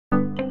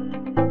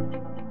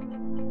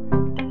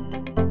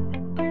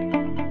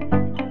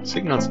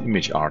Signals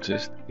Image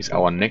Artist is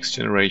our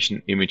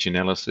next-generation image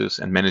analysis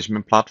and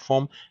management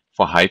platform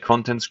for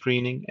high-content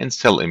screening and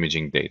cell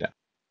imaging data.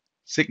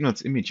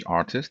 Signals Image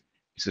Artist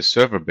is a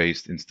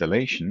server-based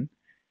installation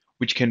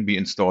which can be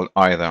installed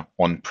either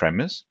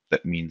on-premise,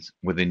 that means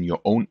within your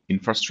own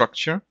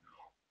infrastructure,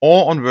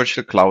 or on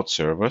virtual cloud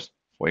servers,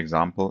 for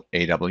example,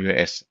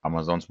 AWS,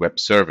 Amazon's Web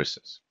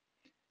Services.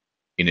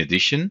 In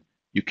addition,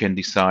 you can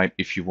decide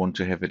if you want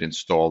to have it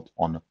installed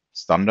on a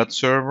standard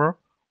server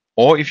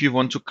or if you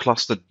want to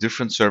cluster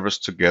different servers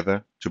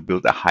together to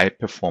build a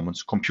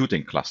high-performance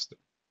computing cluster.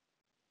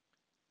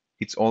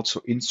 It's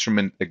also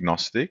instrument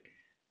agnostic.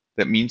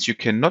 That means you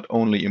can not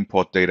only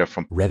import data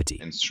from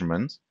Revity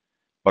instruments,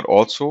 but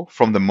also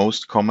from the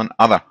most common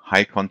other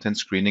high-content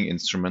screening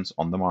instruments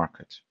on the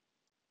market.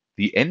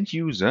 The end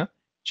user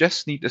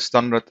just needs a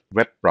standard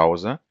web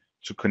browser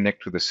to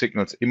connect to the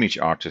Signals Image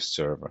Artist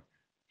server,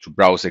 to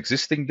browse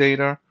existing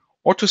data,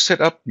 or to set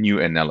up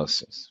new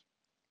analysis.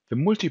 The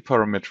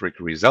multiparametric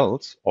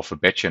results of a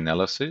batch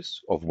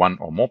analysis of one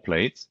or more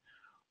plates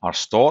are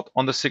stored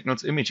on the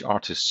Signals Image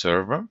Artist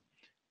server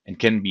and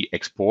can be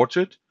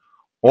exported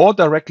or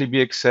directly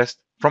be accessed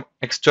from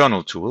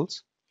external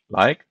tools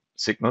like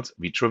Signals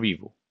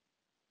VitroVivo.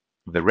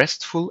 The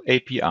RESTful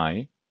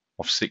API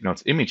of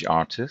Signals Image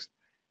Artist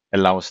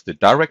allows the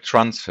direct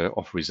transfer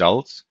of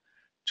results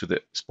to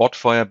the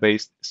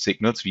Spotfire-based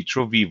Signals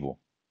VitroVivo,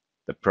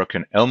 the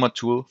Perkin-Elmer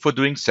tool for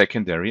doing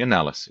secondary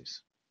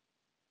analysis.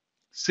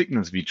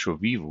 Signals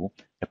VitroVivo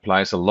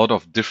applies a lot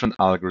of different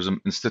algorithms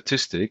and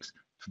statistics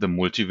to the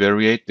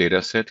multivariate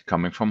dataset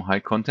coming from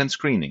high-content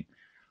screening,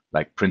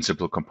 like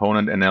principal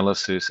component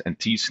analysis and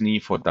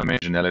t-SNE for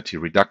dimensionality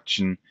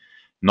reduction,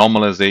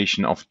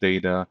 normalization of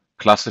data,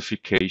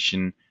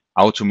 classification,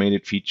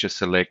 automated feature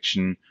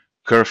selection,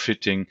 curve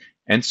fitting,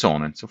 and so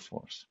on and so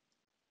forth.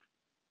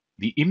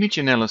 The image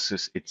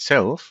analysis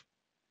itself,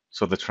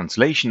 so the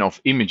translation of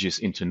images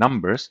into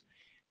numbers,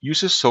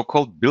 uses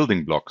so-called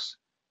building blocks,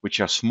 which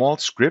are small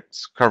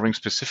scripts covering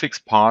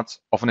specific parts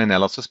of an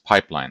analysis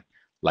pipeline,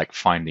 like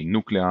finding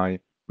nuclei,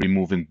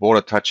 removing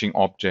border-touching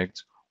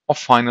objects, or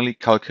finally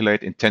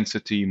calculate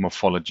intensity,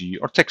 morphology,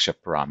 or texture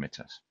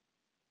parameters.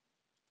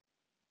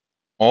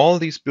 All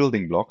these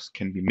building blocks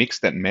can be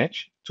mixed and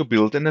matched to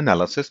build an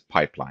analysis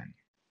pipeline.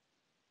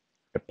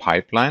 A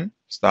pipeline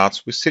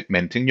starts with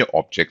segmenting your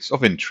objects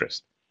of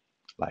interest,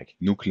 like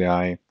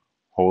nuclei,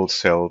 whole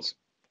cells,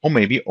 or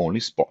maybe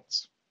only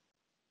spots.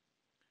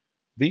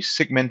 These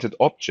segmented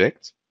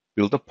objects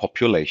build a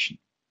population,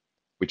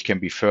 which can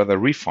be further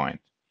refined.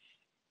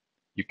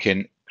 You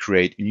can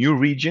create new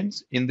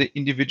regions in the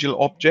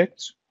individual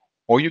objects,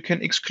 or you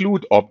can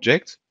exclude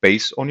objects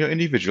based on your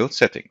individual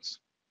settings.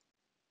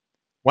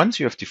 Once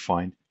you have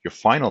defined your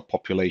final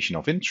population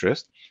of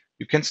interest,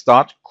 you can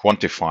start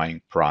quantifying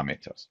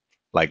parameters,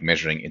 like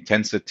measuring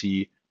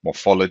intensity,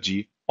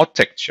 morphology, or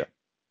texture.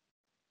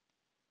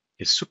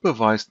 A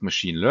supervised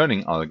machine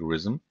learning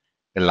algorithm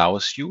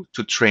allows you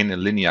to train a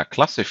linear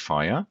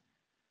classifier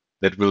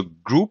that will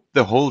group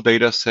the whole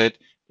dataset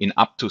in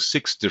up to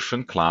 6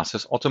 different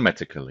classes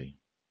automatically.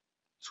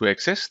 To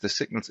access the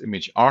Signals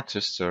Image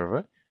Artist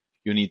server,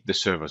 you need the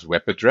server's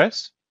web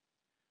address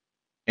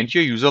and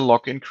your user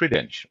login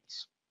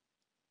credentials.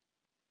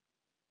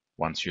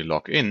 Once you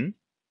log in,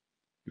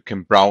 you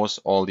can browse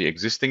all the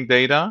existing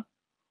data,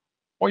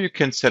 or you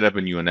can set up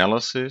a new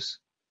analysis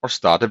or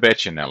start a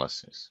batch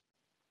analysis.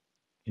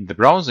 In the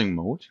browsing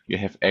mode, you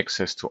have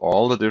access to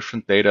all the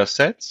different data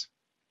sets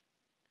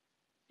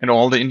and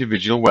all the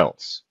individual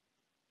wells.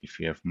 If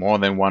you have more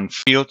than one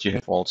field, you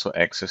have also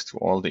access to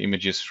all the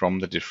images from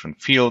the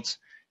different fields,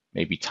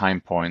 maybe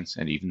time points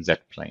and even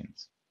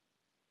Z-planes.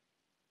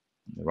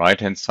 On the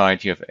right-hand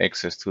side, you have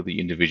access to the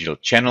individual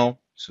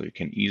channel, so you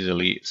can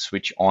easily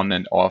switch on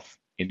and off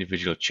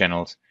individual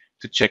channels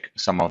to check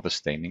some of the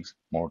stainings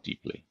more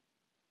deeply.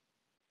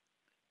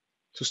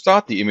 To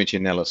start the image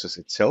analysis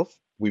itself,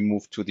 we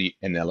move to the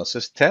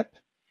Analysis tab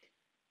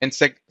and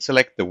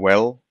select the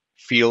well,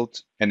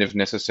 field, and if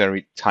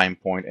necessary, time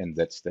point and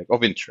Z-stack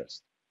of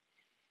interest.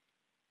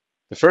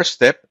 The first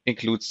step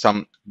includes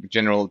some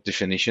general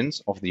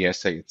definitions of the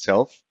assay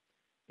itself.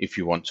 If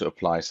you want to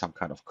apply some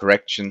kind of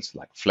corrections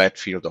like flat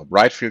field or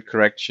bright field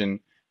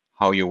correction,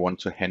 how you want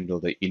to handle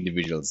the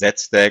individual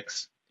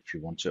Z-stacks, if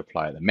you want to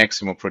apply the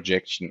maximum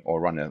projection or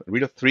run a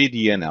real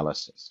 3D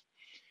analysis.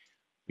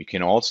 We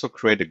can also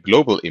create a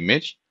global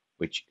image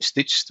which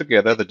stitches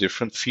together the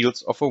different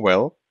fields of a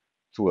well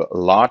to a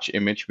large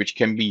image which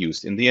can be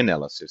used in the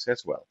analysis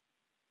as well.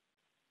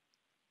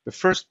 The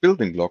first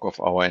building block of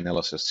our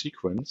analysis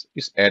sequence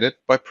is added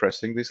by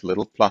pressing this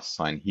little plus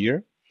sign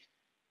here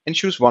and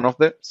choose one of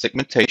the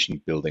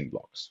segmentation building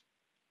blocks.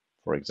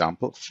 For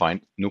example,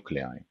 find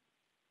nuclei.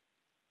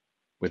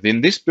 Within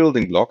this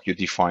building block, you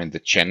define the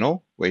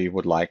channel where you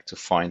would like to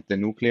find the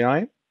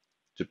nuclei.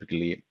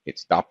 Typically,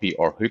 it's DAPI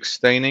or Higgs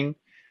staining.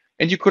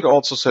 And you could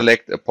also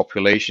select a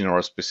population or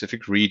a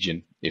specific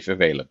region if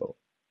available.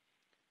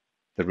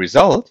 The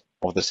result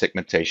of the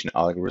segmentation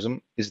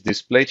algorithm is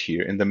displayed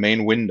here in the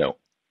main window.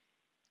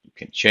 You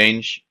can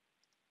change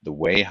the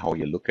way how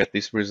you look at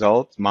these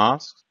result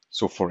masks.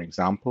 So for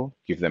example,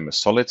 give them a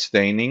solid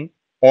staining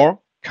or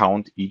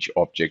count each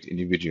object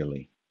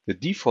individually. The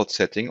default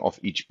setting of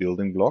each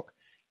building block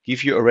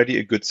gives you already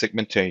a good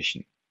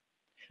segmentation.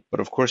 But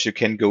of course, you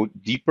can go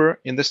deeper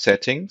in the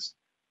settings.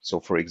 So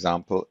for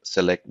example,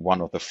 select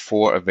one of the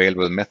 4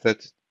 available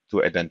methods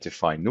to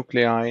identify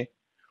nuclei,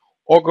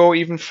 or go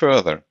even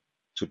further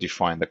to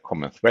define the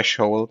common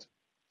threshold,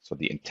 so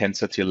the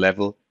intensity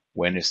level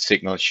when a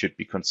signal should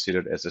be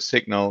considered as a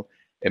signal,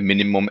 a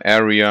minimum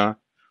area,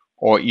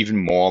 or even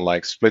more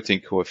like splitting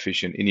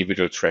coefficient,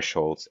 individual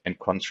thresholds, and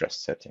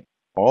contrast setting.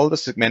 All the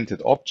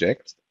segmented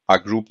objects are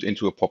grouped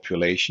into a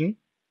population,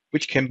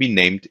 which can be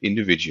named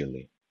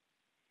individually.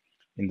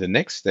 In the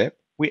next step,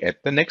 we add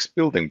the next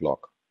building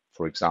block,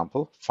 for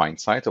example, find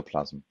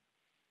cytoplasm.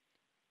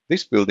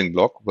 This building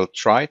block will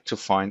try to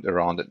find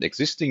around an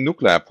existing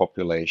nuclear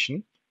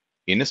population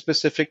in a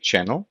specific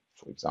channel,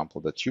 for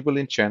example, the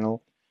tubulin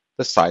channel,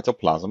 the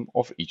cytoplasm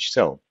of each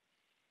cell.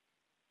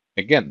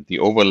 Again, the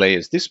overlay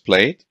is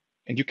displayed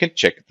and you can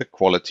check the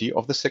quality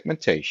of the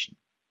segmentation.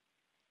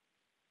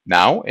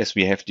 Now, as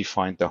we have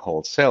defined the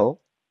whole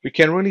cell, we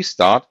can really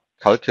start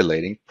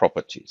calculating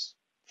properties,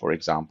 for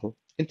example,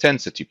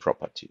 intensity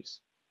properties.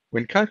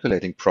 When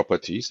calculating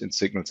properties in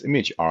Signals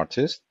Image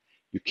Artist,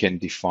 you can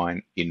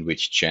define in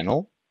which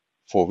channel,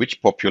 for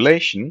which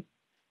population,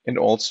 and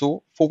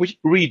also for which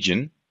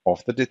region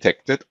of the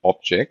detected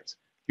object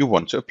you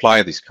want to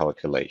apply this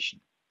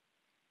calculation.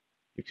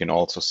 You can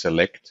also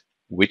select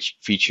which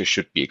feature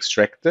should be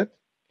extracted,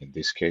 in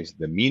this case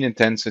the mean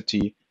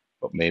intensity,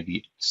 but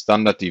maybe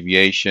standard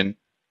deviation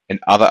and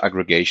other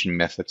aggregation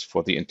methods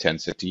for the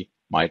intensity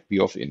might be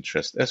of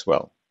interest as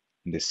well.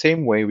 In the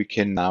same way, we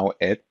can now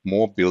add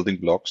more building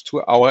blocks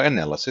to our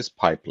analysis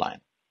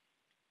pipeline.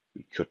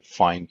 We could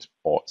find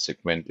or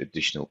segment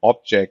additional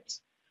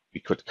objects. We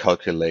could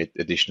calculate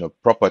additional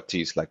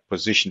properties like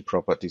position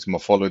properties,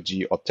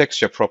 morphology, or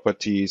texture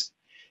properties.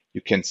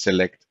 You can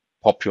select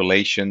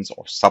populations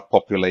or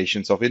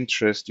subpopulations of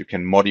interest. You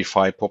can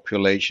modify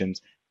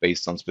populations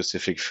based on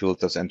specific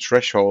filters and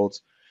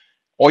thresholds,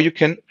 or you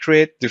can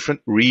create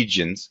different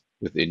regions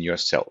within your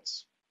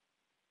cells.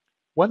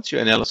 Once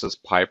your analysis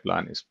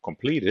pipeline is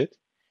completed,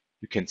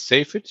 you can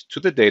save it to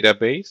the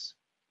database,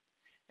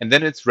 and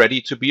then it's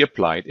ready to be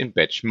applied in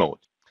batch mode.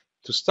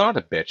 To start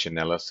a batch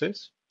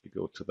analysis, you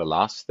go to the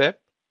last step,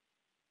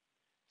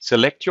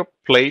 select your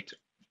plate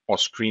or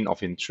screen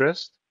of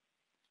interest,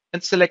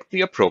 and select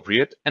the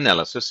appropriate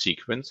analysis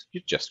sequence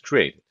you just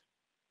created.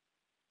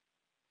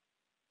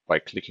 By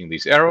clicking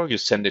this arrow, you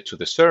send it to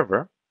the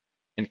server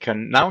and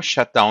can now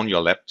shut down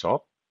your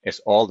laptop as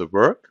all the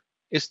work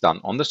is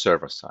done on the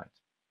server side.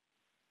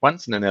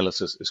 Once an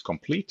analysis is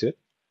completed,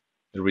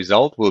 the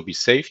result will be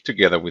saved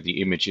together with the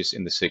images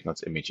in the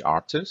Signals Image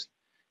Artist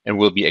and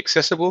will be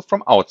accessible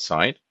from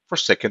outside for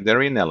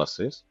secondary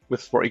analysis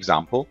with, for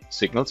example,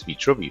 Signals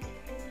Vitro Vivo.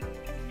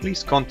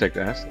 Please contact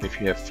us if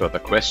you have further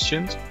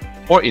questions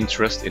or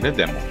interest in a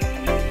demo.